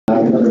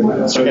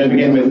So we're going to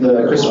begin with the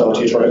CrystFEL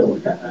tutorial.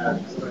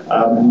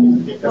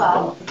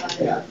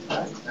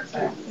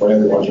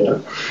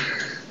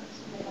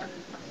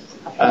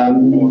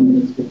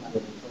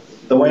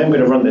 The way I'm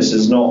going to run this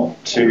is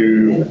not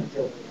to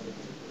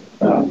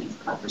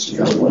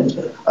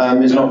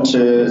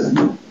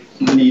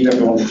lead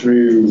everyone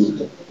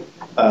through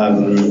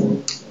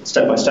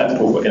step by step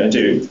what we're going to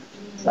do.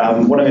 What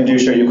I'm going to do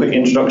is show you a quick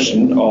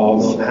introduction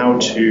of how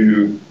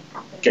to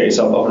get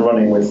yourself up and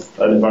running with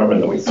an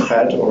environment that we've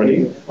prepared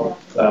already for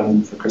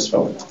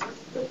CrystFEL.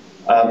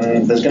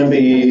 There's going to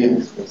be,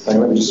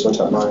 let me just sort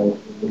out my.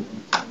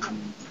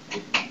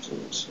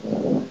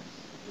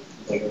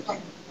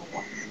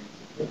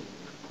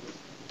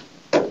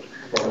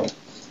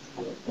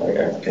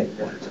 Okay.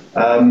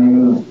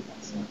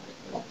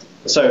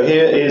 So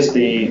here is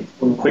the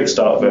quick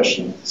start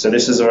version. So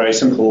this is a very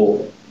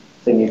simple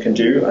thing you can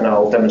do, and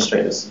I'll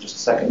demonstrate this in just a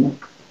second,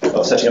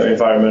 of setting up your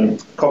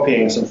environment,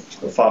 copying some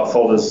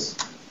folders,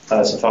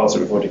 some files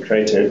that we've already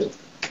created.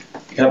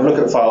 You can have a look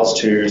at the files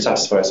to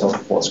satisfy yourself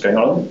with what's going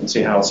on and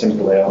see how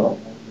simple they are.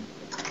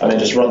 And then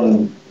just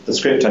run the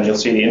script and you'll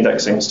see the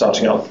indexing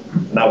starting up,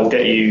 and that will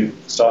get you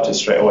started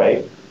straight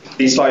away.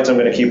 These slides I'm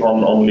going to keep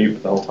on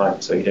loop the whole time,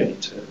 so you don't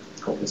need to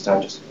copy this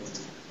down just.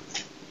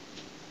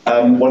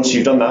 Once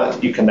you've done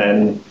that, you can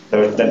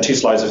there are then 2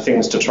 slides of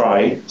things to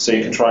try. So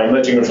you can try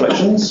merging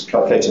reflections,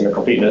 calculating the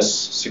completeness,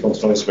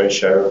 signal-to-noise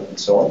ratio, and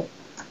so on.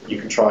 You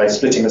can try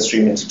splitting the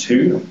stream into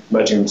 2,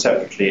 merging them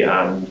separately,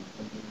 and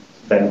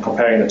then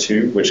comparing the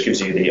 2, which gives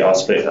you the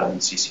R-split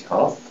and CC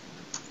half.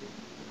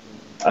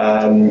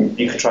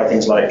 You can try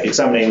things like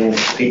examining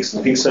peaks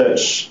and peak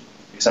search,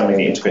 examining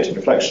the integrated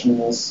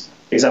reflections,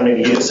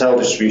 examining the unit cell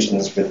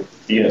distributions with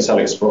the unit cell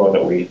explorer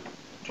that we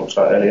talked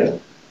about earlier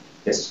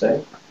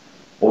yesterday.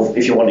 Or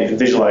if you want, you can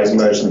visualize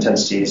merged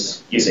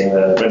intensities using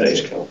the red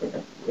HKL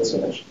program.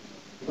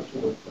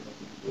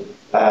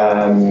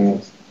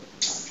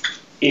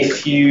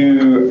 If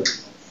you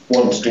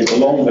want to do the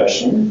long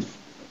version,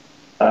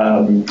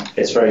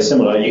 it's very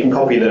similar. You can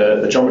copy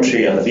the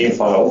geometry and the beam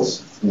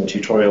files from the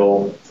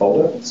tutorial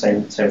folder,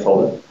 same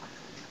folder,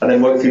 and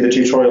then work through the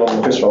tutorial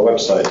on the CrystFEL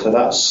website. So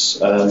that's,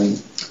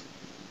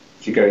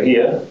 if you go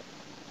here,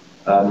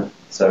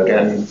 so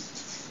again,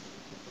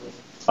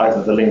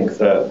 either the link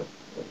that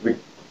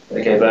I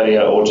gave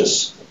earlier, or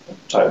just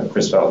type in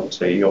CrystFEL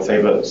to your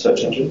favorite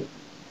search engine,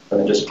 and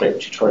then just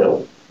click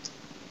tutorial.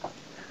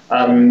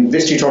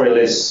 This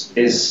tutorial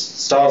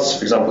starts,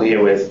 for example,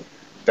 here with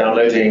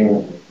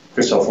downloading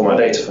CrystFEL format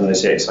data from the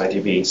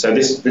CXIDB. So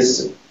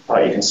this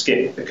part you can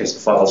skip because the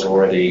files are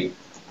already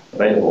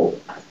available.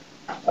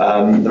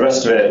 The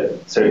rest of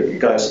it, so it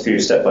goes through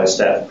step by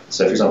step.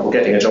 So, for example,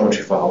 getting a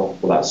geometry file,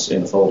 well, that's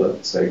in the folder,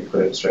 so you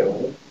put it straight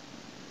away.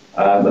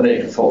 And then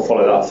you can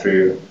follow that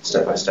through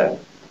step by step.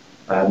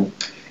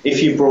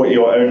 If you brought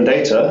your own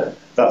data,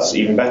 that's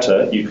even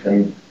better. You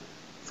can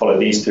follow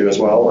these through as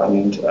well.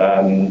 And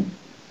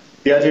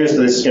the idea is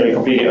that this is going to be a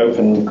completely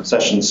open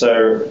session.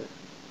 So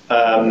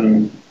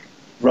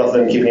rather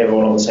than keeping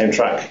everyone on the same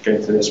track,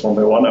 going through this one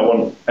by one, I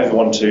want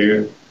everyone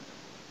to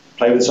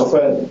play with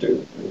software,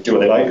 do what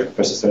they like,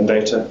 process their own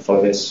data,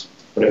 follow this,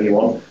 whatever you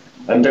want.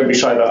 And don't be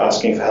shy about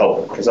asking for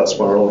help, because that's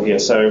why we're all here.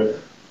 So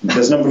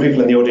there's a number of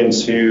people in the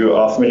audience who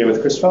are familiar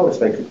with CrystFEL, if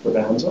they could put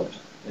their hands up.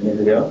 Any of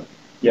you are?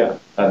 Yeah.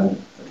 Okay,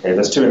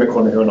 there's 2 in the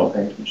corner who are not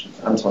paying attention.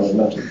 Anton and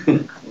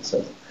Merton.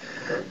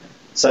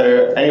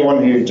 So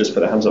anyone who just put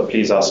their hands up,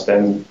 please ask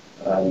them,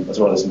 as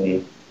well as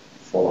me,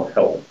 for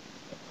help.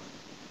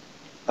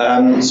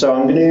 So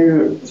I'm going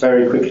to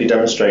very quickly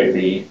demonstrate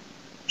the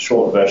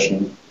short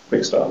version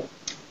quick start.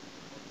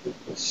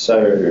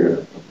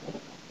 So,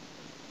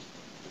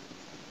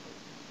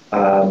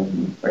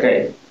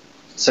 okay.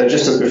 So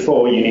just as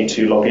before, you need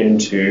to log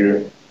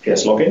into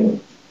PS Login,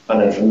 and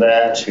then from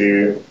there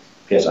to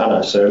PS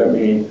Anna. So let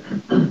me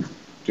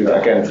do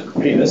that again for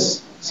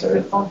completeness. So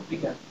make the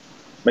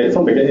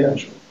font bigger, yeah,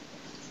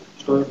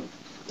 sure.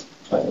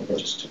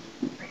 Just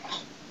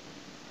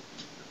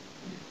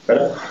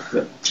better?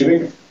 Yeah. Too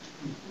big?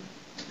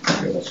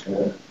 Okay, that's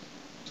good.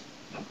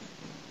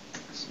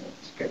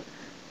 Okay.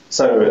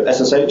 So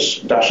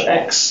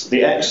SSH-X.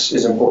 The X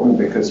is important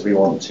because we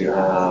want to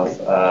have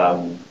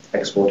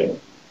exporting.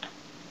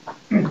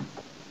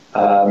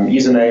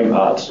 Username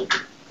at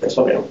PS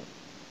Login.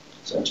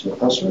 So enter the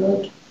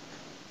password.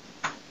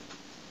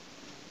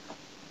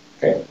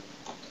 Okay.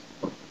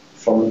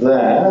 From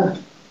there,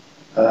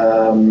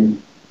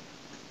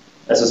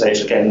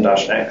 SSH again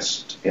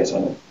 -X to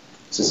PSN.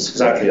 This is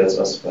exactly as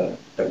for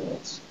everyone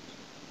else.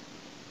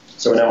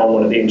 So we're now on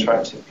one of the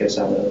interactive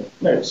PSN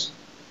nodes.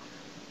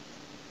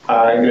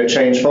 I'm going to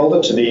change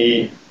folder to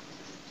the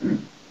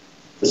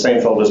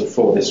same folder as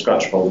before, this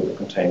scratch folder that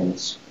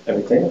contains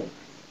everything.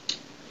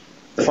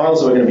 The files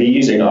that we're going to be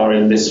using are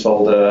in this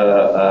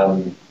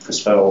folder,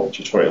 CrystFEL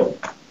tutorial.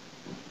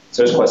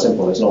 So it's quite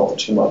simple, there's not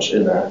too much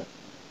in there.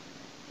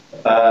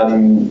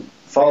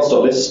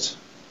 Files.list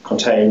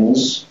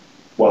contains,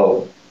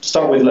 well, to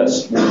start with,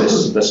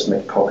 let's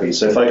make a copy.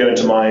 So if I go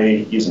into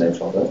my username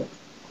folder,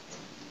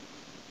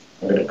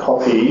 I'm going to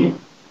copy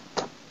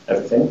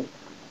everything.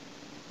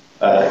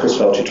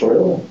 CrystFEL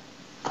tutorial,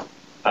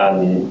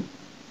 and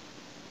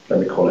let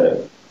me call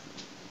it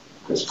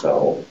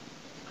CrystFEL.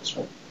 Just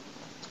a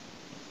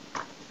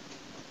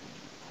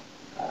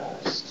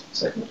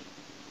second.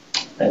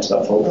 Enter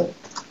that folder.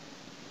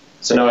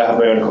 So now I have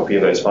my own copy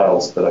of those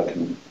files that I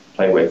can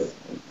play with,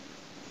 and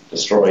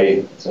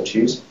destroy as I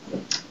choose.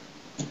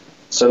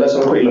 So let's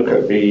have a quick look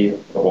at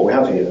what we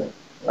have here.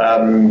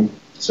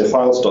 So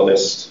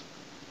files.list.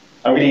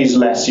 I'm going to use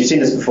less. You've seen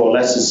this before.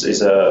 Less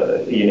is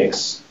a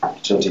Unix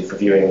utility for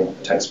viewing a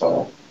text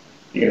file.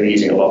 You're going to be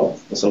using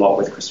there's a lot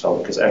with CrystFEL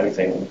because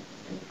everything in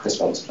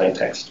CrystFEL is plain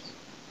text.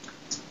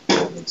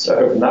 So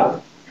open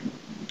that.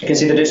 You can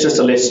see that it's just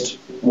a list,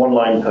 one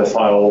line per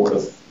file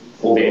of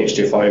all the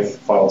H265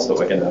 files that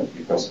we're going to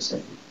be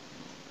processing.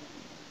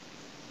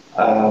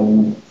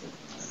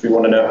 If we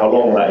want to know how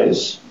long that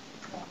is,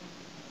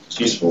 it's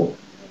useful.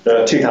 There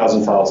are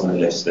 2,000 files in the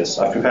list.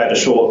 I've prepared a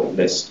short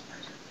list.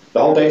 The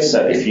whole data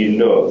set, if you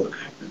look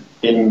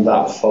in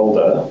that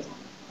folder,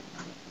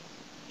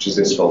 which is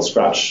this folder,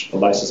 Scratch,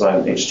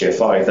 Lysozyme,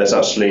 HGF5, there's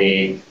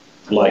actually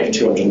like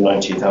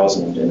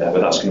 290,000 in there,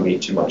 but that's going to be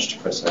too much to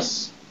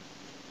process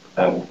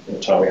in the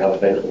time we have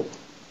available.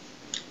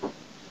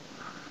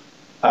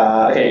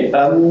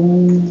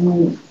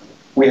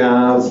 We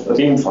have a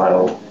Beam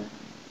file,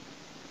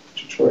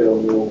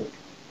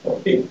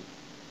 tutorial.beam.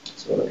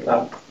 So look at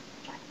that.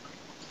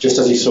 Just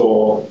as you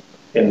saw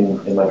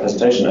in my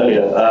presentation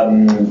earlier,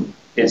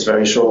 it's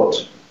very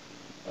short.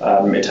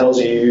 It tells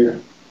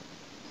you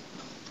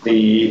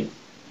the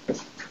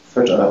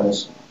photo.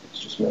 Let's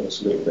just make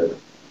this a little bit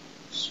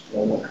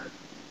smaller.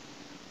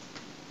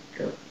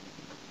 Okay.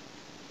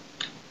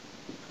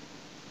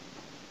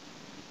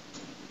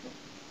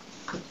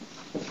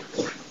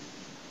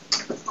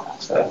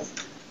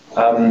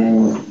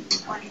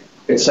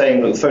 It's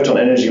saying that the photon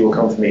energy will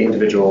come from the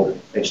individual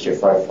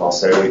HDF5 file.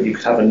 So you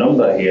could have a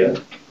number here,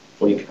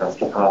 or you can have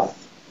the path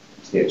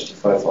to the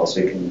HDF5 file.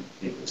 So you can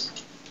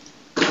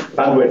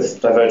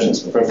bandwidth,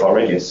 divergence, and profile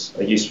radius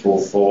are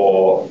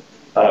useful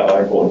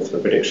are important for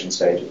the prediction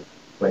stage of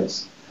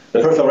points. The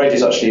profile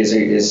radius actually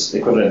is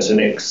equivalent to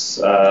Nick's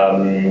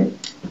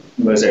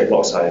mosaic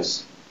block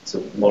size. So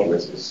the model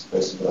is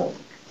very similar.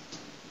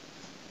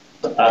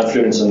 And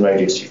fluence and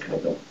radius you can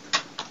ignore.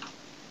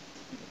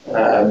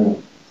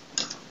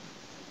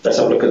 Let's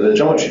have a look at the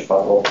geometry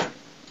file.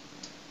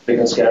 Big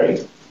and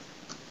scary.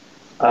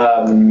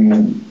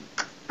 The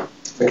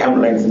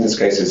camera length in this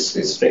case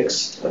is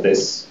fixed at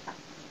this.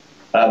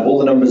 All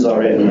the numbers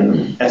are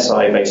in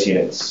SI base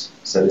units,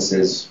 so this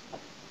is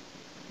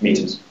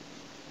meters.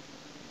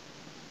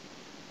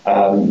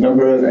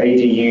 Number of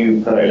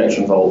ADU per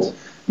electron volt.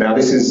 Now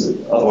this is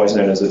otherwise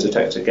known as a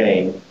detector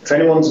gain. If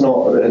anyone's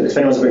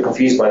a bit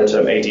confused by the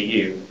term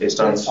ADU, it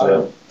stands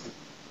for.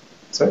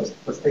 Sorry?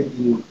 What's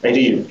ADU?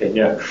 ADU,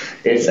 yeah.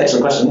 It's an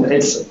excellent question.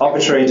 It's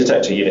arbitrary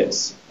detector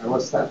units. And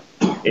what's that?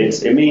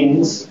 It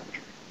means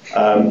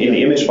in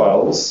the image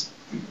files,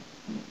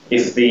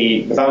 if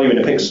the value in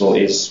a pixel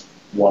is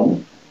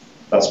 1,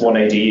 that's 1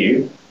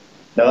 ADU.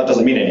 Now that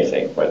doesn't mean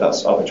anything, right?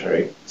 That's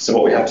arbitrary. So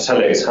what we have to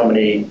tell it is how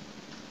many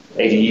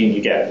ADU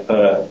you get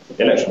per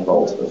electron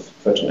volt of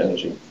photon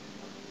energy.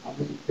 How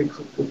many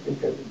pixels do you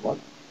get in one?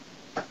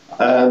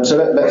 So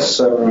let's.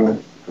 The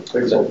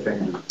pixel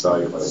changes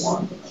value by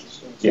 1.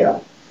 Yeah.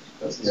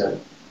 That's the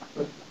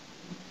Yeah.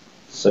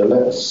 So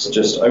let's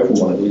just open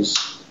one of these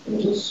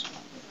images.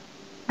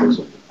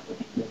 pixel.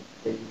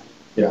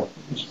 Yeah,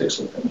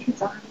 pixel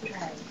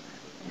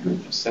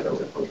image. Set up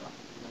the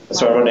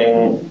So I'm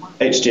running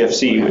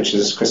HDFC, which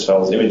is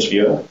CrystFEL's image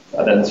viewer,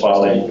 and then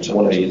filing to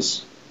one of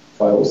these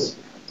files.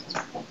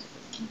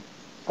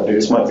 I do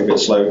this might be a bit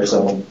slow because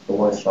I'm on the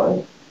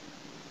Wi-Fi.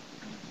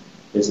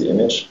 Here's the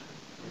image.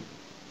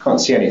 Can't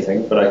see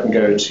anything, but I can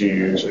go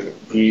to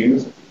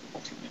View,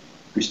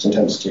 Boost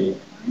Intensity,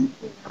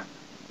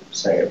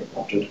 say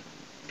 100.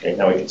 Okay,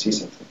 now we can see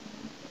something.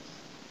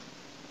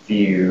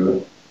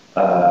 View,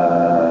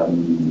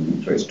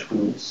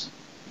 Tools,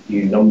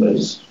 View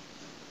Numbers.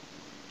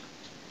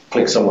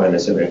 Click somewhere in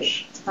this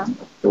image.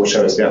 It will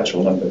show us the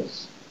actual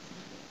numbers.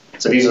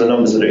 So these are the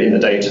numbers that are in the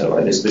data,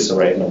 right? This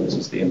array of numbers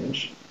is the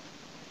image.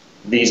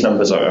 These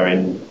numbers are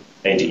in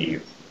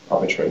ADU,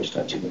 arbitrary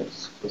detector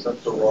units. Is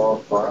that the raw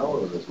file,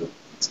 or is it?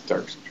 It's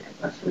dark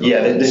subtracted.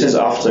 Yeah, this is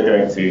after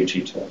going through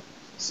tutor.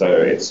 So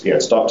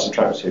it's dark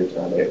subtracted,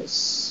 and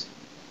it's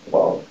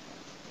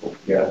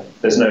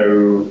there's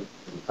no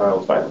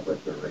Tiles back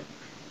like the right.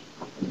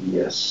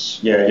 yes,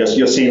 yeah.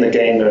 You're seeing the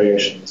gain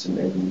variations in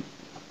the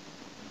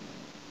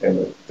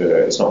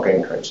it's not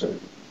gain code.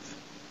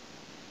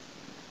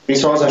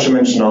 These files I should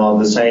mention are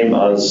the same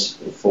as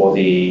for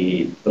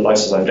the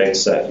lysozyme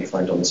dataset you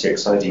find on the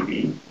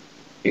CXIDB,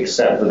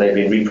 except that they've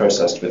been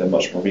reprocessed with a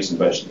much more recent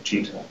version of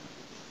Cheetah.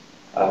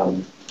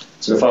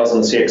 So the files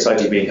on the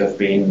CXIDB have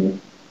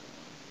been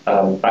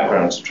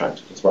background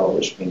subtracted as well,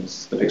 which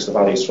means the pixel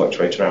values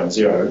fluctuate around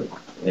 0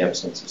 in the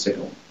absence of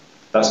signal.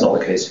 That's not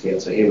the case here.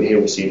 So here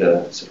we see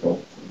the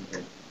signal.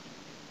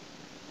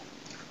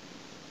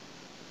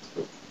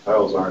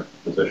 Tiles aren't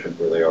positioned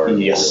where they are.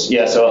 Yes,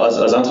 yeah. So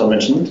as Anton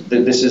mentioned,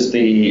 this is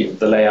the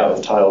layout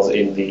of tiles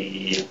in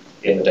the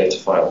data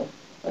file.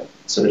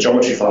 So the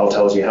geometry file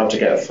tells you how to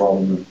get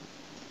from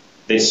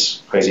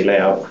this crazy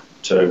layout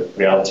to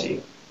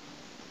reality.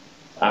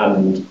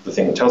 And the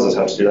thing that tells us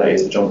how to do that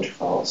is the geometry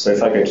file. So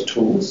if I go to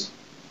Tools,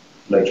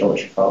 Load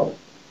Geometry File,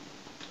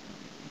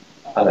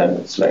 and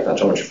then select that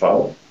geometry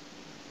file,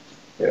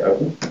 hit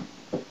Open.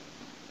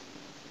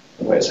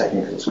 And wait a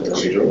second because it's going to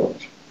redraw.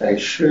 I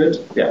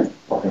should, yeah,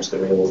 walk into the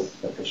real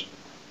location.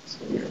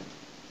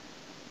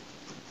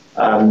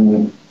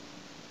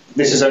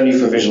 This is only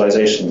for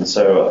visualization.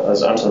 So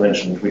as Anton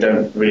mentioned, we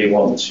don't really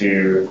want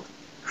to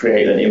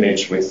create an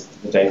image with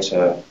the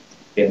data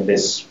in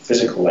this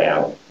physical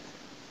layout.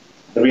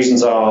 The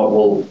reasons are,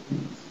 well,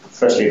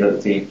 firstly,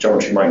 that the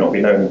geometry might not be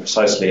known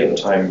precisely at the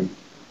time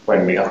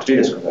when we have to do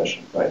this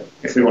conversion, right?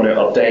 If we want to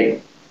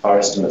update our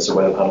estimates of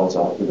where the panels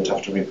are, we would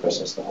have to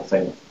reprocess the whole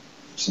thing,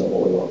 which is not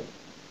what we want.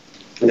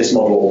 With this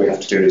model, all we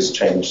have to do is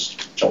change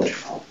the geometry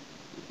file.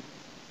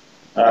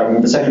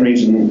 The second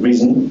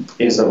reason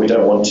is that we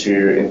don't want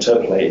to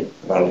interpolate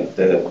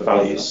the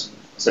values.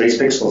 So these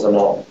pixels are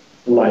not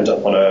lined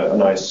up on a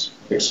nice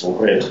pixel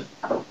grid.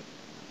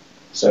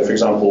 So for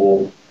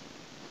example,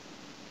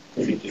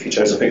 if you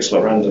chose a pixel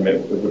at random,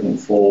 it wouldn't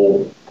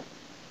fall.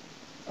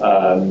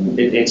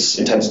 Its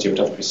intensity would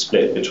have to be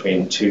split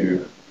between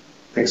two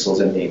pixels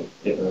in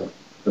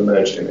the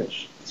merged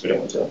image. So we don't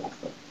want to do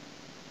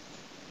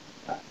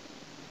that.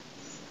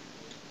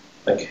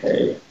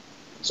 Okay,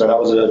 so that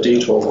was a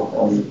detour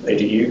on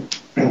ADU.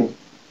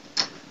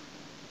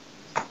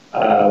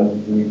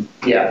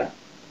 Yeah,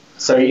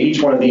 so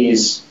each one of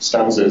these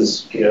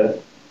stanzas here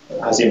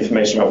has the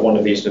information about one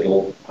of these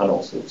little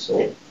panels that we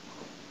saw.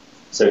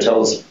 So it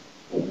tells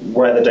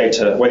where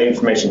the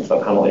information for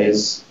that panel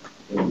is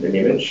in the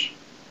image.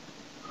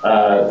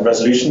 The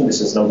resolution,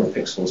 this is the number of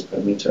pixels per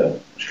meter,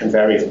 which can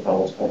vary from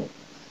panel to panel.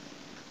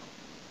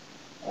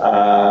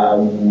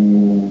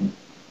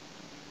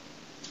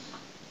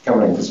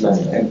 Camera is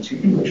left empty,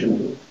 we shouldn't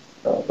do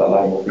that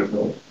line will be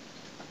ignored.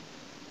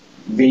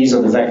 These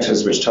are the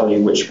vectors which tell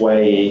you which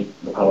way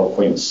the panel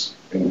points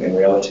in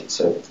reality,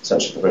 so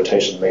essentially the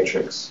rotation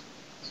matrix.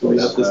 So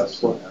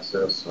SS and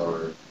SS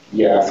are...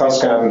 Yeah, fast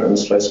scan and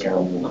slow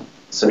scan.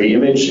 So the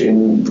image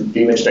in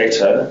the image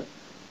data,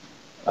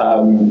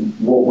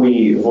 what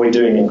we avoid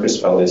doing in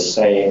CrystFEL is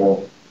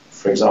saying,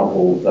 for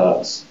example,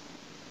 that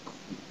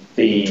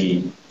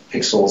the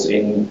pixels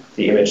in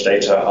the image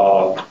data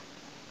are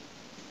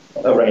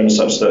arranged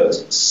such that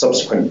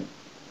subsequent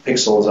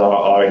pixels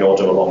are in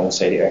order along,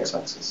 say, the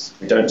x-axis.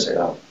 We don't say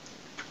that.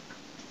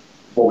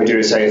 What we do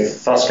is say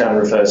fast scan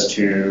refers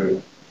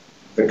to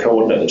the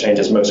coordinate that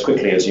changes most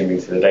quickly as you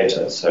move through the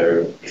data.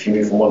 So if you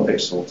move from one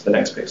pixel to the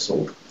next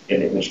pixel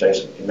in the image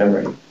data in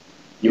memory,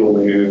 you will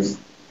move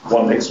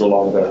one pixel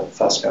along the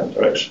fast scan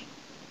direction.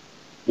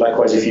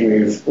 Likewise, if you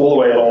move all the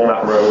way along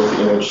that row of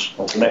the image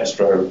onto the next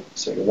row,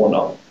 so you're one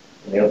up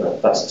in the other,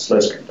 that's the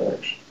slow scan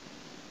direction.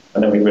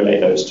 And then we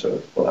relate those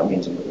to what that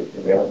means in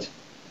reality.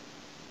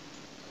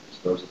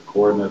 So those are the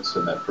coordinates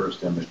in that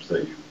first image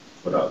that you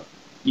put up?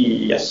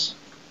 Yes.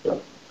 Yeah.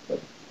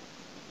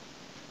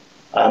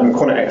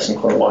 Corner X and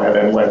corner Y are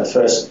then where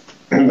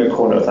the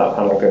corner of that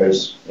panel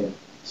goes in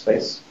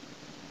space.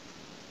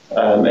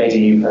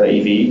 ADU per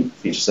EV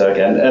features there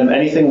again.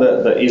 Anything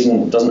that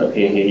doesn't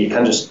appear here, you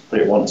can just put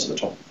it once at the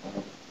top of the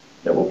panel.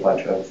 It will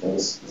apply to everything.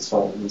 This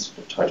file is sort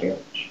of tidying up.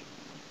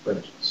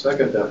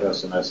 Second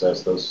FS and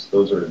SS,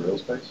 those are in real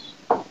space?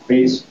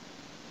 These?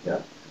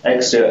 Yeah.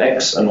 X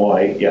and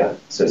Y, yeah,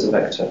 so it's a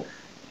vector.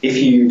 If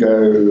you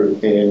go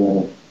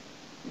in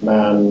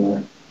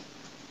man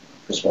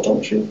CrystFEL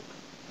geometry,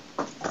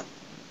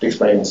 it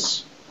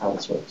explains how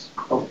this works.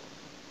 Oh.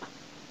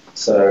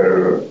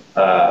 So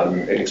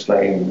it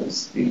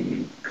explains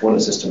the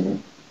coordinate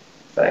system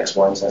for X,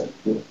 Y, and Z.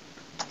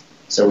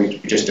 So we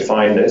just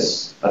define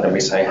this, and then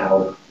we say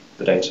how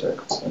the data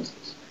corresponds to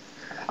this.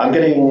 I'm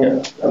getting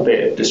a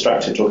bit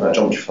distracted talking about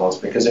geometry files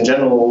because in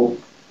general,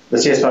 the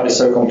CSVAD is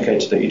so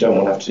complicated that you don't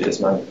want to have to do this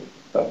manually.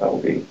 That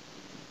would be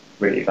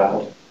really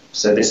bad.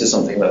 So this is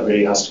something that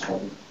really has to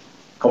come,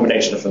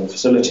 combination from the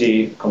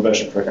facility,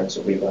 conversion programs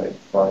that we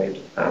provide,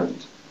 and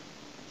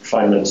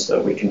refinements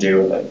that we can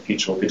do and that in the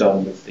future will be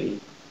done with the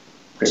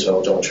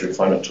CrystFEL geometry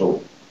refinement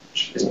tool,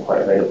 which isn't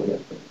quite available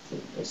yet.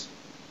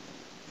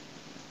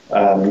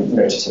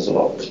 Notice there's a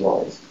lot as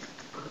well.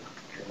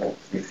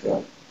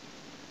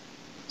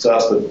 So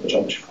that's the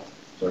geometry file.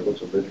 So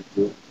what's a rigid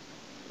group?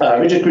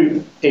 Rigid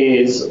group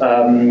is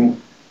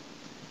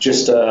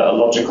just a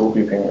logical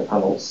grouping of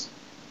panels.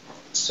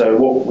 So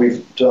what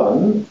we've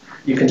done,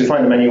 you can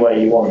define them any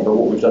way you want, but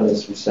what we've done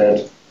is we've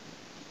said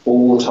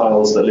all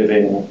tiles that live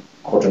in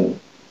quadrant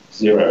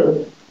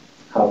 0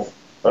 are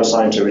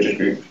assigned to rigid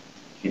group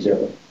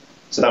Q0.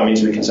 So that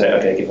means we can say,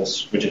 okay, give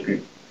us rigid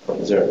group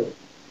quadrant 0, and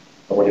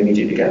we'll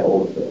immediately get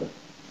all of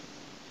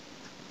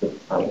the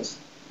panels.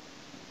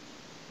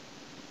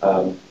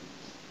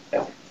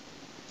 Yeah.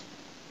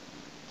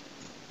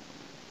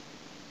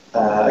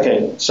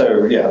 Okay,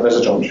 so yeah, there's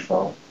a geometry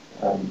file.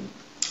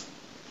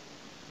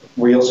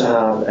 We also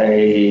have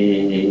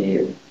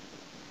a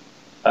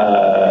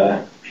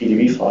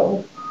PDB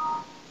file.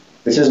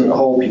 This isn't a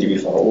whole PDB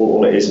file.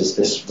 All it is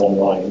this one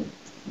line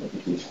in the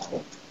PDB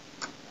file.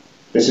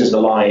 This is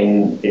the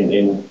line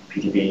in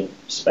PDB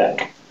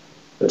spec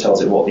that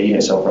tells it what the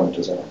unit cell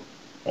parameters are.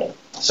 Right.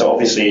 So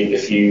obviously,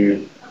 if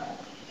you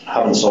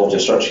haven't solved your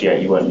structure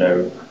yet, you won't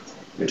know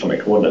the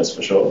atomic coordinates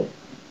for sure.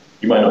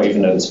 You might not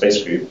even know the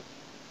space group.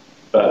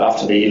 But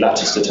after the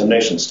lattice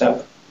determination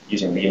step,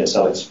 using the unit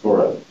cell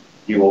explorer,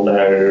 you will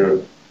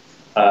know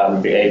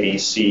the A, B,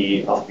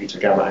 C, alpha, beta,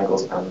 gamma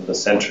angles, and the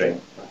centering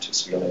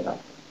lattice. You'll know that.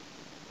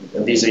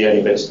 And these are the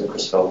only bits that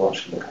CrystFEL will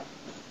actually look at.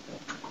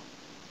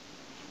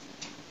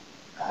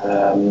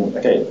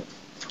 Okay,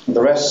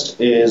 the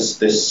rest is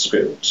this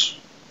script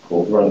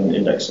called run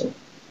indexing.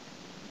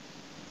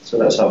 So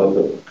let's have a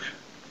look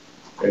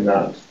in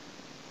that.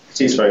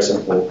 See, it's very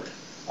simple.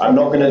 I'm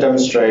not going to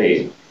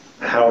demonstrate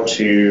how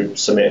to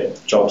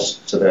submit jobs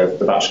to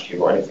the batch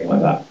queue or anything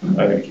like that. I'm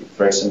going to keep it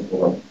very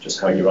simple on just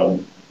how you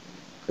run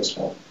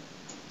CrystFEL.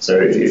 So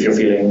if you're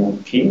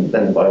feeling keen,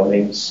 then by all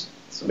means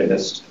submit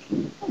this to the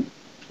queue.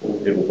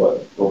 It will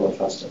work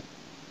faster.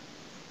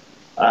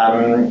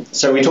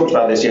 So we talked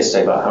about this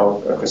yesterday, about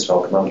how a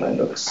CrystFEL command line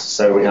looks.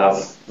 So we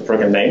have the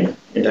program name,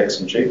 index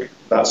and jig.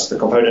 That's the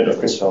component of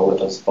CrystFEL that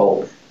does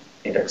bulk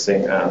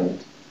indexing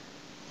and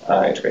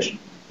integration.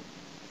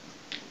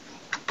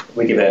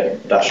 We give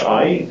it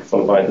 -i,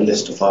 followed by the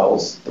list of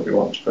files that we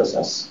want to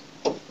process.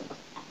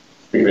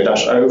 We give it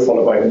 -o,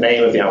 followed by the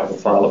name of the output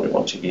file that we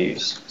want to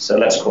use. So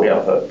let's call the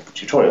output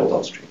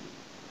tutorial.stream.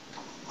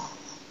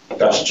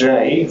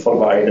 -j,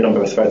 followed by the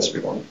number of threads we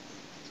want.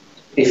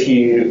 If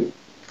you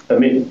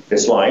omit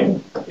this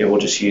line, it will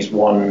just use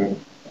one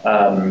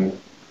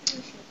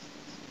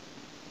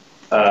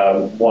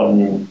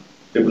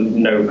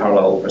no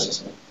parallel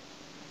processing.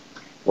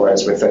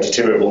 Whereas with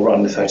 32, it will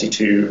run the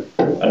 32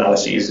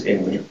 analyses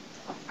in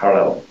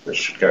parallel, which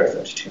should go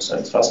 32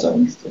 cents faster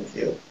than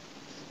field.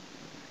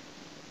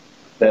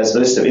 There's a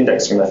list of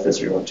indexing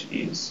methods we want to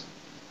use.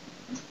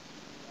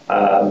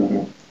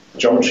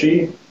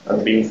 Geometry, and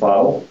the beam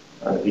file,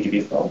 and the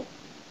PDB file.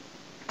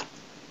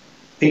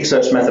 Peak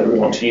search method we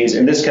want to use.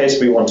 In this case,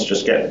 we want to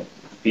just get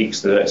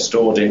peaks that are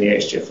stored in the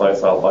HDF5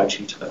 file by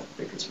tutor,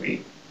 because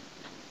we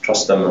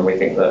trust them and we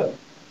think that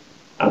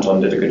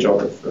Anton did a good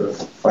job of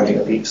finding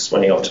the peaks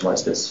when he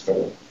optimized this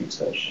for peak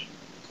search.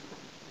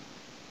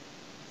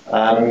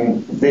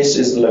 This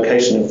is the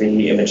location of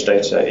the image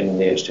data in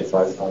the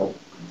HDF5 file.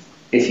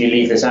 If you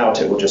leave this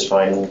out, it will just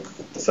find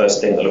the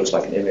first thing that looks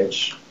like an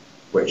image,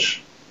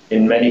 which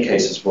in many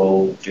cases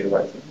will do the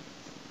right thing,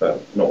 but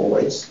not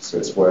always, so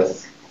it's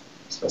worth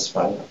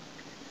specifying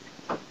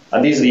that.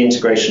 And these are the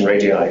integration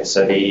radii,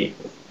 so the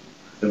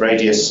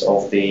radius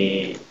of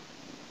the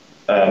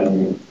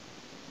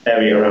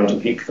area around a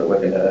peak that we're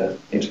going to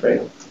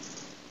integrate,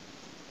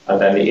 and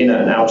then the inner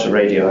and outer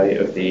radii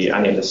of the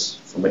annulus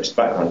from which the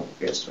background will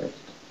be estimated.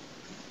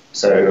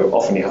 So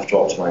often you have to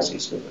optimize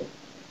these with it.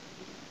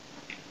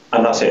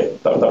 And that's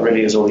it. That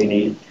really is all you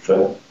need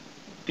for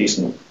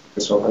decent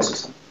CrystFEL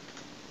processing.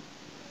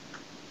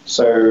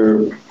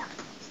 So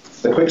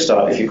the quick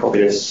start, if you copy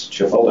this to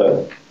your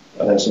folder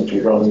and then simply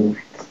run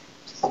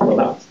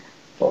that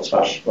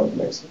 /run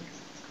indexing.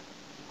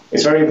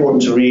 It's very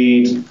important to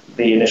read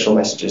the initial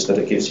messages that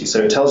it gives you. So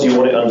it tells you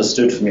what it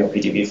understood from your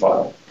PDB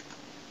file.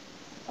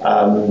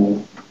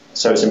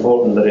 So it's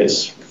important that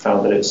it's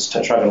found that it's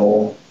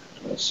tetragonal.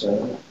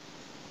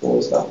 What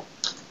was that?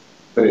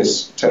 But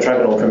it's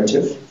tetragonal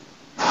primitive.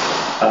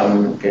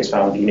 It's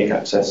found the unique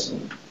access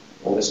and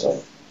all this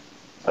stuff.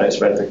 And it's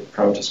read the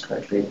parameters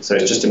correctly. So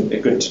it's just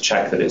good to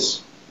check that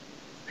it's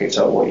picked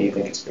up what you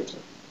think it's picked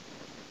up.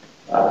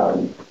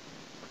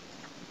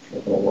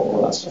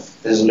 All that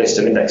stuff. There's a list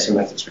of indexing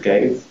methods we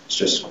gave. It's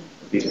just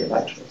repeating it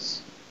back to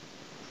us.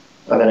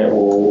 And then it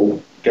will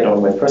get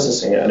on with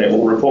processing it, and it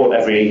will report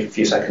every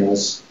few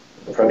seconds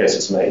the progress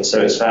it's made.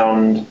 So it's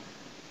found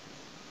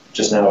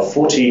just now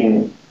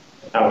 14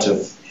 out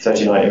of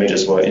 39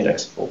 images were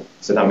indexable.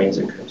 So that means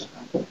it could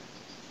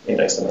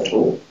index them at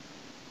all.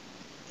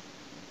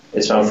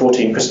 It's found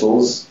 14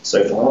 crystals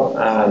so far,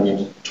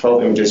 and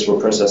 12 images were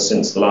processed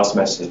since the last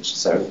message.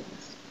 So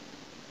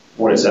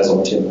what it says on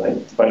the tin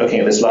line. By looking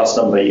at this last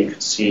number, you can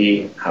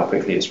see how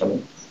quickly it's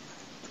running.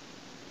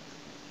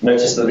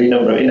 Notice that the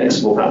number of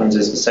indexable patterns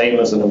is the same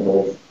as the number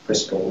of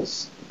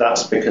crystals.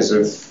 That's because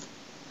of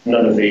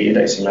none of the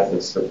indexing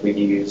methods that we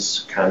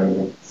use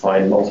can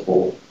find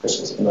multiple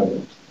crystals at the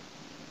moment.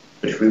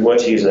 But if we were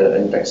to use an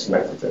indexing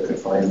method that could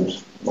find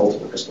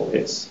multiple crystal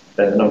hits,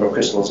 then the number of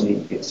crystals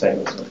need to be the same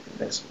as the number of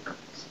indexable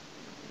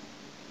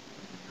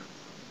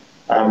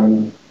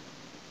patterns.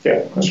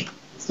 Yeah, question?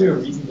 Is there a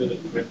reason that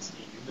it went to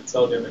the unit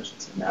cell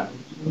dimensions and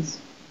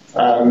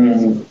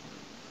nanometers?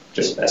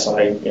 Just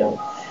SI, yeah.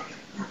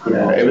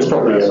 Yeah, it was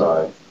probably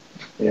SI.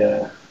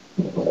 Yeah.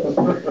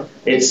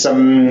 It's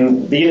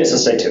the units are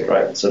stated,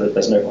 right? So that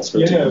there's no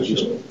possibility of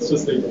confusion. It's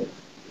just like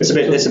It's a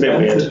bit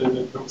weird.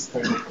 It looks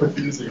kind of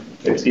confusing.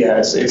 It's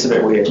a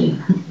bit weird.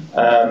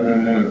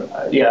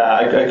 Yeah,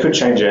 I could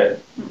change it,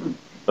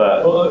 but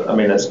but I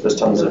mean, there's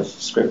tons of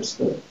scripts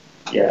that,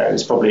 yeah,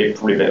 it's probably a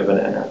bit of an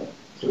error.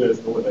 So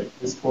there's no like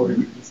historic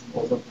reason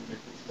or something like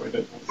this why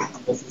that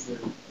was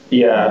necessary.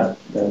 Yeah,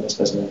 no,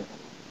 there's no.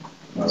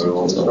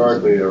 Well,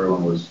 historically,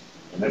 everyone was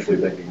initially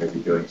thinking they'd be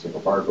doing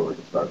single particle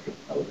reconstruction.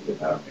 That would be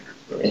nanometers,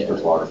 but Yeah.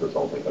 crystallographers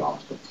all take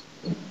constants.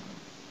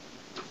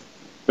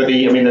 But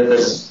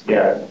there's,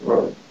 yeah,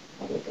 well,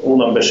 all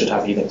numbers should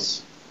have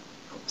units.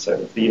 So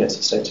if the units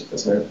are static,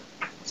 there's no,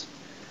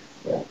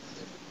 yeah.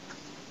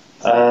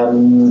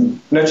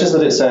 Notice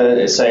that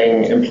it's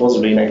saying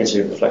implausibly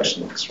negative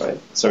reflections, right?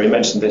 So we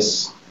mentioned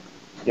this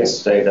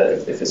yesterday,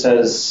 that if it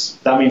says,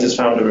 that means it's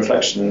found a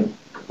reflection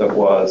that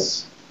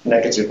was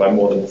negative by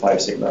more than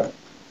 5 sigma.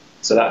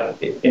 So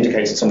that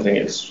indicates that something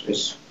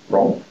is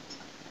wrong.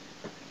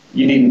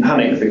 You needn't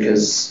panic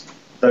because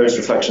those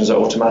reflections are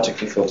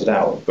automatically filtered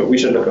out, but we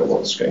should look at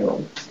what's going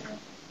on.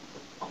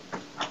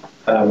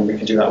 We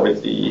can do that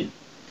with the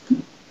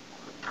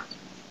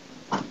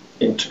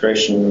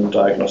integration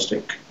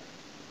diagnostic.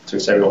 So we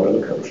say we want to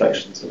look at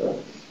reflections that are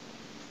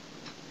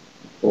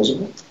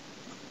plausible.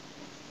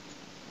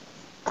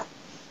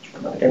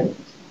 Try that again.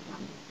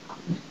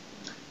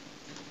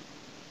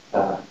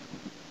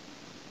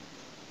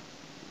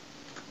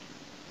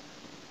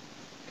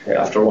 Okay,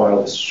 after a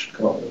while this should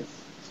come up with.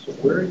 So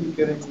where are you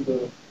getting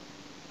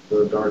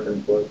the dark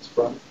inputs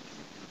from?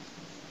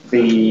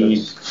 The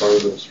That's part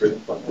of the stream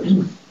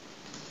function.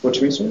 what do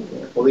you mean, sorry?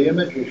 Well, the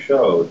image you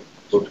showed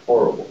looked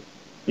horrible.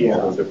 Yeah.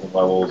 All the different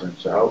levels, and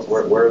so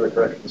where are the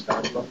corrections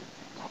coming from?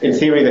 In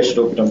theory, they should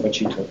all be done by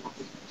tutor.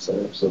 So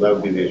that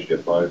would be the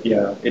HDF5.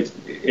 Yeah,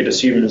 it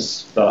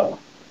assumes that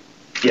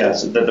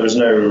yes, that there is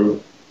no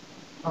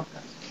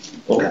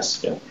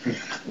gas. Yeah,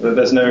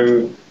 there's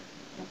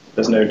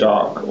no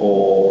dark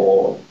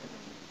or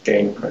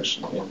gain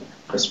correction in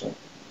CrystFEL.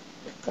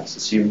 That's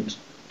assumed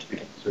to be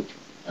done. So,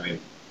 I mean,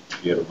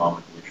 if you have a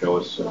moment, can you show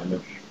us an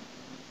image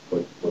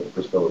what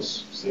CrystFEL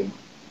is seeing?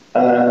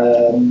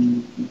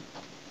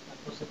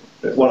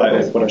 What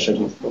I showed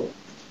you before.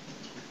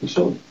 You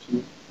showed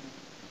two.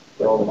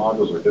 But all the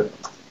modules are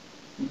different.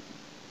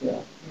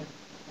 Yeah.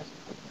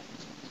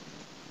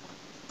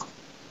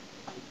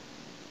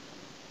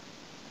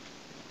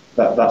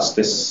 That's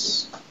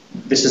this.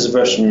 This is a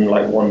version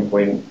like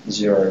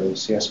 1.0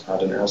 CS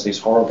pad, and it has these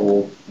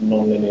horrible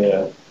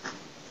nonlinear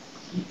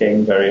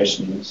gain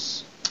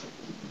variations.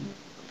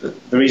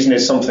 The reason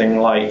is something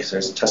like, so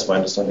it's test my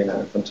understanding now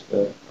in front of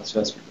the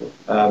LCS people.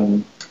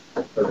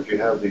 But if you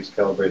have these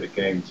calibrated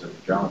gains in the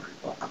geometry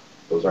file,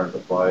 those aren't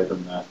applied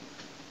in that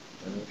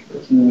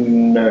image?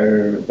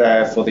 No,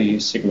 they're for the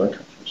sigma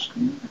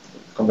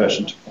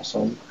conversion to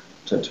Poisson,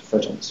 to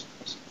photons.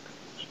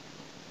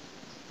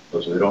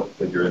 So they don't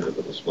figure into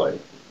the display.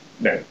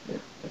 No.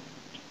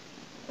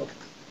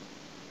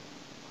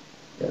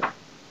 Yeah.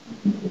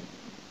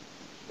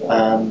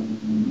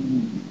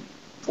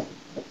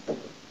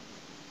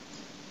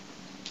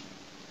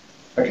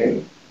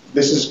 Okay,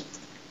 this is.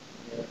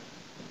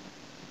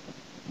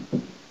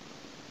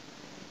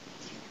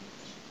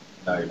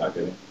 Now you're not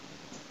getting.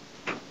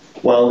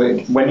 Well,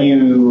 when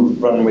you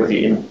run with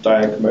the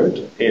diag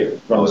mode,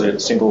 it runs a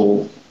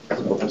single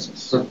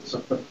process.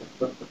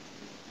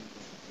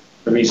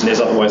 The reason is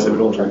otherwise they would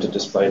all try to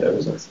display their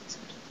results.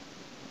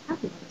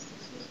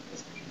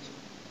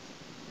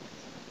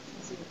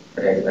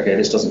 Okay,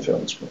 this doesn't fit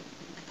on the screen.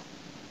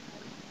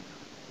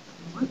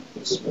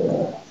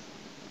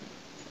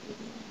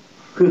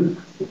 Okay,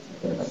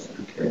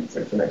 wait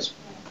for the next one.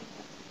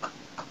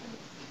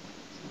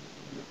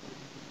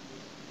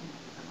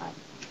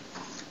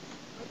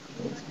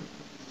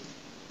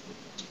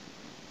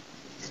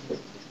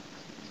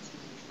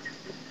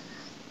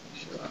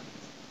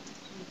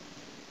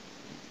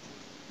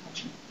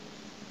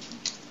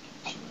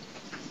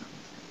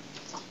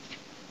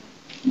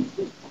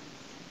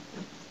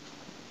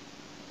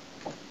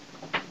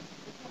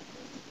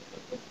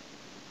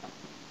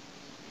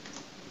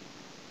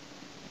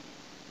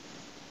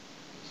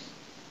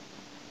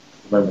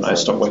 The moment I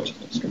stop waiting,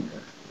 it's going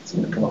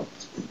to come up.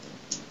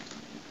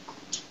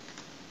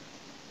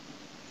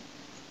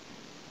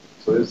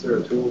 So is there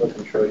a tool that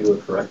can show you a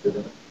corrected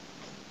image?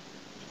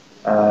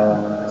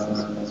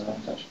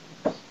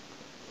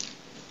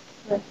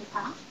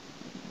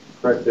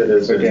 Corrected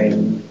is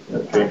Again,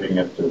 changing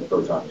it to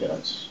photon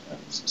units and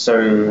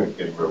so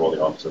getting rid of all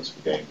the offsets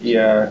for gain.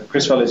 yeah,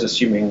 CrystFEL is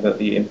assuming that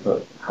the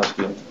input has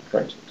been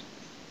corrected.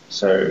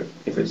 So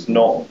if it's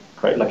not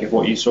correct, like if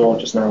what you saw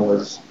just now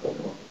was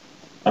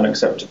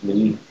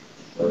unacceptably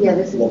Yeah,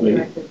 this is wobbly,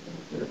 corrected.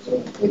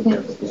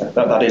 yeah,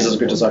 that is as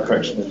good as our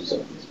correction is.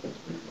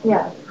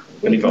 Yeah.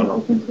 Believe it or not.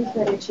 You can push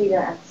the cheater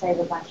and save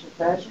a bunch of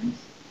versions.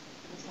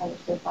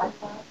 Save the 5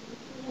 file,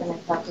 and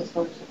then start to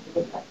sort of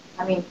different.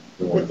 I mean,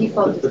 the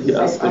default is But he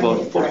to asked save about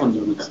bunches of photon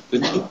versions. units,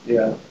 didn't you?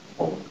 Yeah.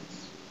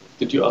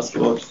 Did you ask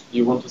about,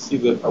 you want to see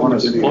the I want to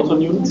see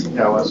photon units?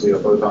 Yeah, I want to see a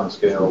photon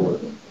scale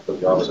with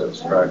the offset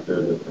subtracted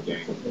and the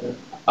gain.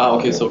 Ah,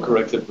 okay, so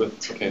corrected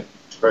with, okay.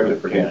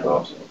 Corrected for gain and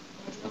offset.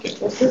 Okay.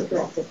 This is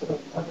corrected.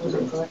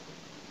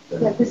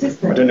 Yeah, this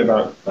is I the, don't know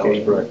about That was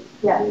game. correct.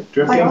 yeah. Do you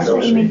have By game also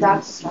codes? you mean dark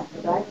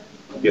perspective, right?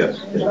 Yes.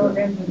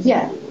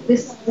 Yeah,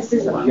 this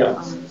is,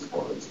 Yeah.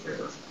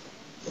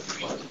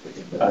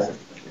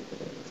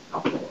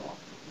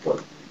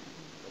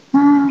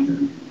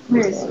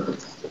 where is it?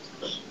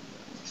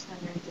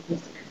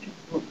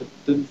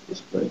 It didn't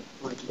display.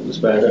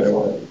 Display, I don't know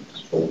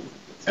why.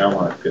 I don't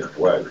want to get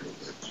away.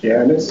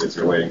 Yeah, and If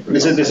you're waiting for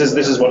this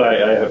is what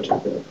I have to.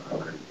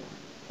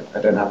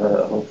 I don't have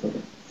a whole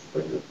thing.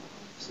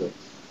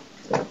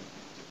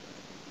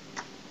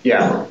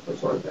 Yeah. Okay,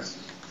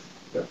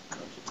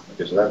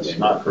 so that's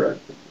not correct.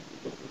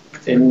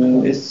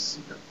 Is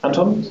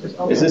Anton?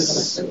 Is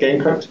this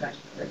game correct?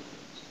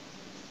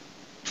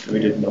 We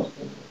did not.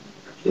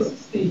 This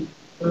is the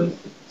first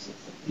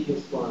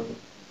DS1,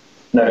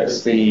 No,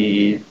 it's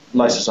the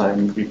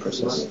lysozyme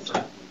reprocessed.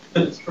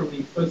 but it's from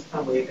the first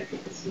time we ever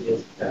hit the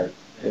CS code.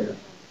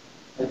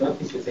 I don't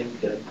think there's any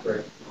data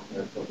correct.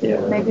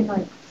 Yeah. Maybe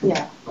not,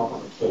 yeah. Not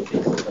on a per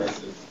pixel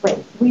basis. Wait,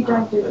 we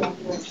don't do game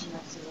correction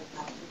most of the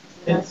time.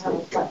 We don't It's have a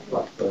flat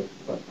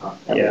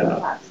that Yeah. we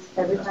flaps.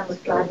 Every time we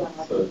try one,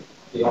 like, So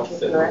the offset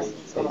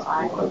fluorescence or needs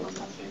eye, to be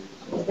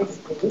it's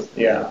basically this.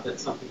 Yeah.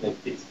 That's something they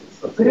fixed in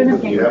some We don't have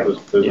But game you have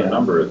correction. there's Yeah. a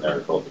number in there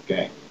called the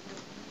game,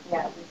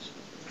 Yeah,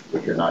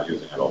 which you're not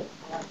using at all.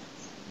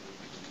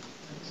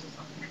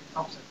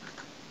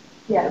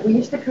 yeah, we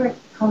used to correct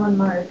common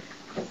mode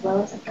as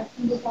well as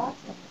affecting the dots.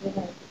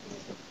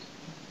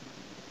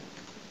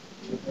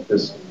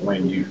 This, I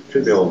mean, you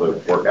should be able to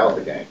work out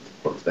the game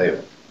from the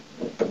data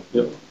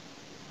Yep.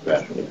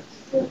 eventually.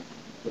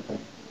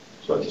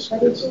 So it's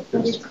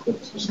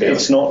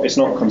It's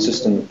not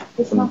consistent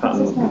It's from not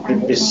pattern. consistent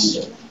and This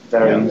it's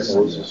varies.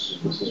 well,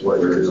 this is what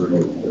you're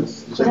doing.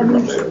 But I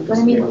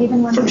mean,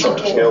 even when From we shot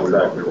to Scale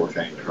factor will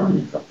change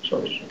from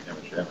sort of image to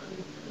image.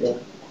 Yeah.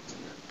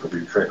 There'll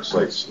be tricks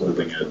like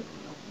smoothing it.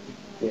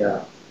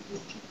 Yeah.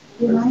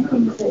 the annoying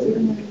thing is that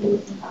even when we're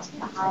using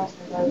the highest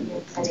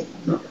resolution setting,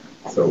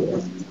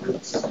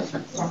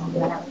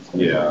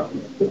 Yeah.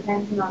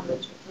 depending on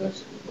which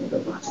version,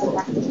 so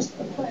that's just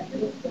as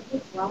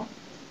well.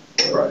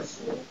 Right.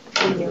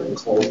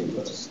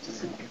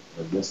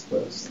 This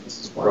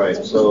is why. Right,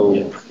 so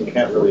you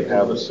can't really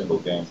have a single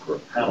game for a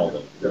panel,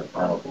 then the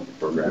panel can be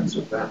programmed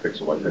to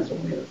pixel by pixel.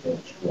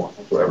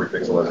 So every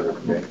pixel has a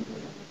different game.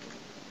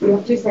 We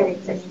have two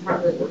settings that you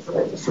have the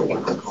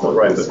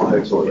Right, but the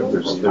pixel,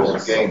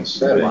 there's a game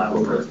setting,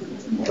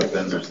 but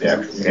then there's the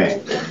actual game.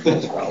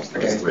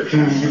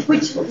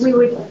 Which, which we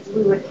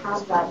would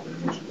have that. We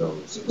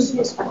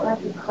just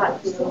have the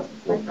flat field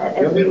like that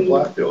you don't need a every.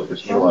 flat field,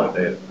 just need a lot of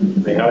data.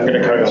 I'm going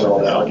to code on all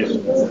that. I'll give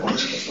them.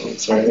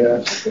 So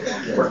yeah.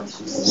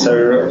 So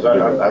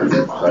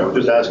I would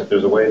just ask if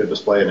there's a way to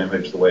display an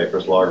image the way a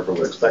crystallographer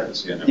would expect to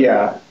see an image.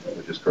 yeah,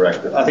 Which is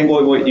corrected. I think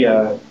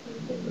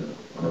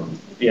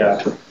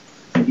yeah.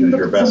 Use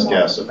your best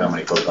guess of how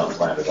many photons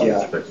landed on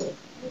Yeah. each pixel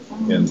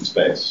in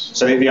space.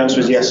 So the answer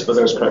is yes, but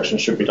those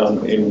corrections should be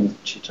done in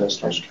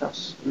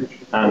Cheetah/CAS.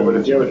 But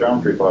if you have a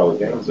geometry file with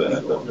games in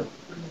it, then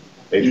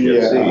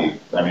HPFC,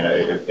 I mean,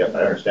 I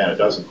understand it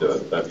doesn't do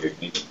it, but that'd be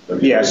unique.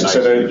 That'd be a Yes, nice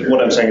so feature.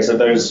 what I'm saying is that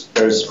those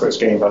Fritz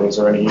gain values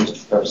are only used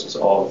for purposes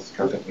of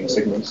calculating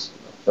signals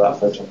for that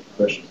photon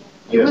conversion.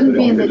 Yes, wouldn't but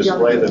be in only the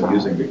display geometry them file.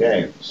 using the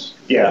games.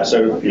 Yeah,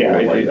 so yeah,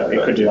 Like that,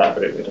 it could do that,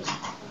 but it doesn't.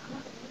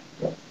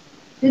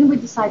 Didn't we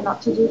decide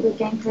not to do the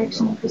game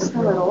correction in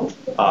CrystFEL at all?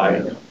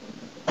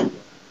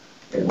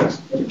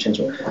 Change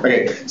one.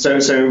 Okay, so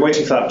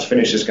waiting for that to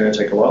finish is going to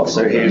take a while.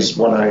 So here's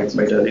one I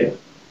made earlier.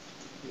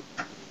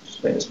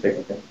 Just make this big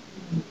again.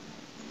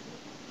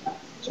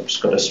 So I've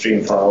just got a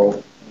stream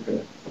file. I'm going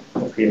to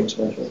copy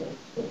into it.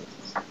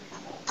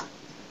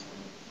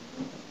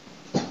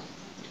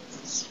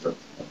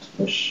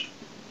 Finish.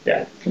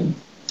 Yeah.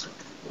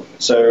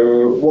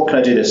 So what can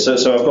I do this? So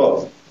I've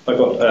got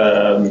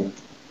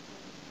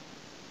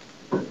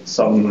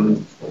some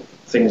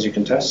things you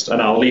can test,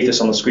 and I'll leave this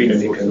on the screen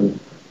and you can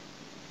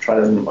try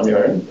them on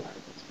your own.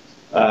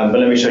 But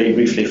let me show you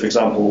briefly, for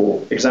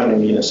example,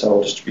 examining the unit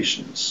cell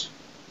distributions.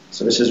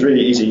 So this is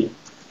really easy.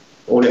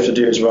 All you have to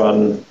do is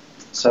run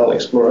Cell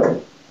Explorer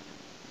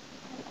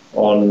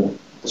on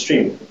the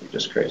stream that we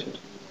just created.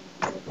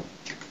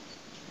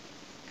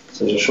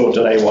 So there's a short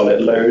delay while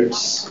it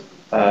loads.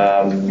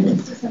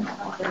 Loads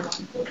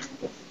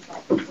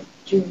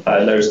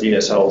the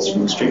unit cells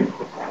from the stream.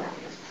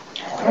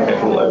 And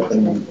it will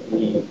open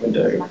the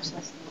window.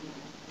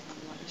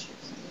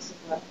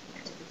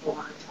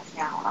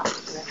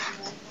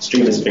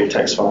 Stream is a big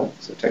text file,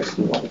 so text is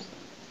one.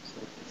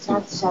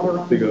 That's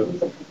shadowing Bigger.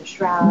 either for the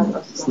shroud or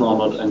It's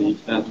not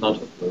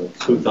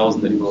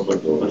 2,000 anymore,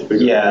 but much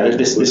bigger. Yeah,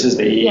 this is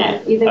the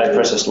Yeah, either I you-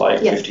 processed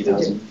like yes,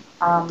 50,000.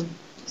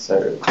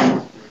 So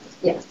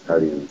Yeah, How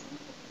do you?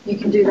 you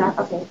can do that.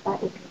 Okay,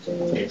 that you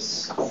can do.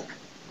 yes.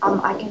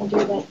 I can do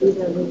that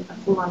either with a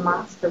full-on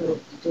mask that will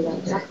do that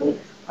exactly,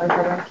 or if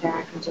I don't care,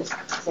 I can just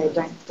say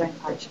don't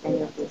touch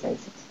any of these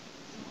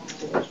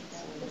ASICs.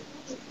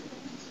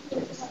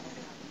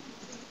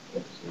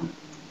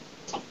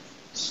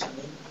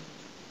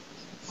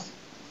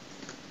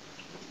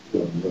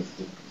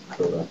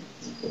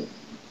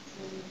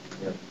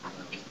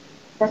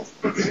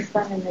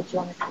 fun in the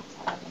geometry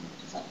side.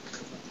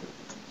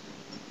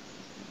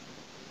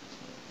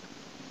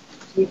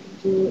 So you can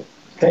do.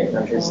 Okay,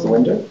 now here's the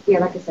window. Yeah,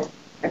 like I said,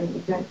 I mean,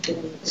 you don't do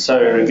any.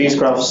 So these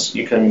graphs,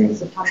 you can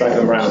drag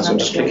them around, so I'm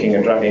just clicking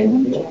and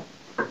dragging here.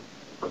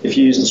 If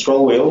you use the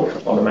scroll wheel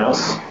on the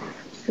mouse,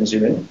 you can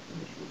zoom in,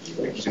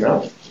 zoom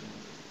out.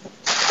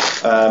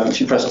 If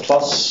you press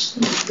plus,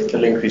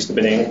 it'll increase the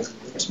binning,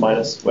 press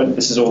minus. Well,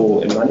 this is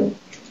all in manual.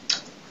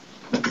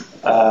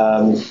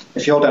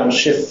 If you hold down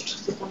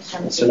Shift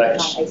and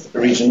select the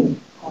region,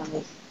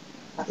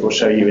 it will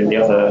show you in the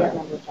other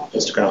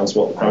histograms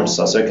what the parameters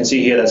are. So you can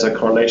see here there's a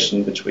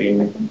correlation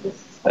between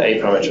the A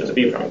parameter and the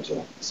B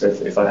parameter. So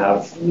if I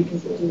have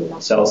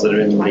cells that are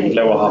in the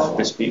lower half of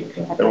this peak,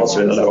 they're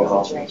also in the lower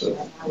half of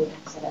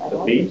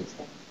the B.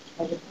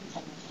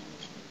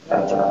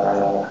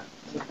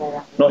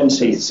 Not in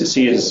C. So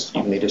C is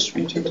evenly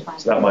distributed,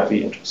 so that might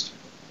be interesting.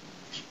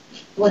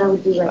 What I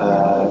would do right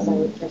now is I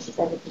would press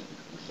everything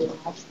into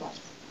hotspots.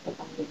 If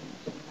I'm doing it,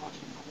 I would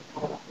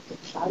cut it off with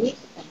different values.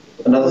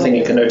 Another thing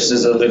you can notice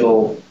is a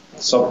little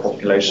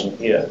subpopulation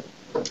here.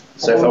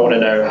 So if I want to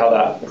know how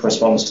that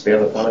corresponds to the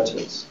other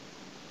parameters,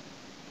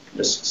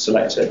 just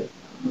select it.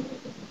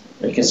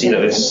 And you can see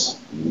that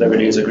there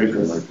really is a group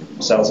of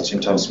cells that seem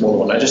to have a smaller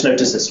one. I just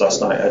noticed this last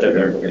night. I don't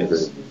know if it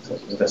is.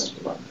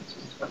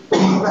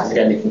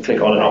 Again, you can click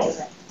on and off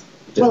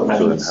different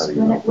methods.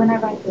 When I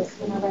write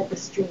the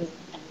stream, and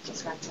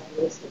just write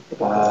a list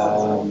of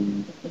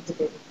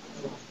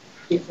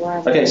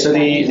okay, so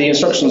the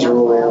instructions are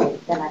all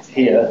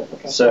here.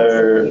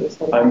 So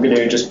I'm going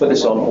to just put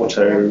this on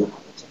auto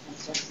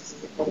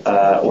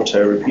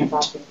repeat.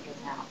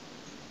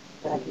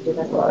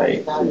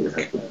 Like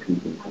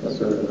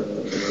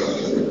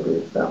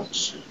that.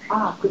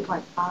 Ah, good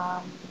point.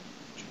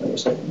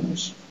 Where's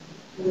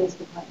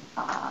the point?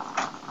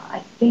 I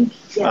think,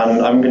 yes.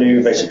 And I'm going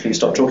to basically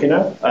stop talking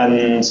now.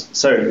 And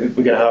so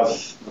we've got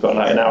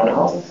like an hour and a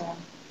half.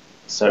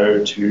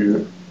 So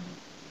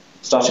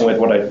starting with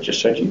what I just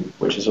showed you,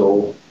 which is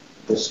all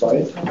this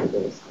slide.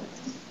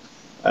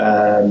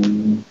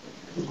 And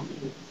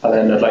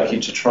then I'd like you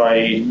to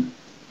try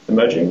the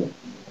merging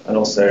and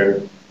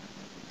also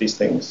these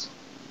things.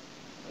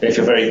 And if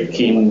you're very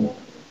keen,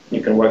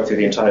 you can work through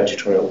the entire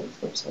tutorial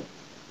website.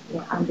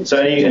 Yeah, so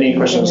any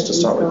questions to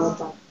start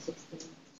with?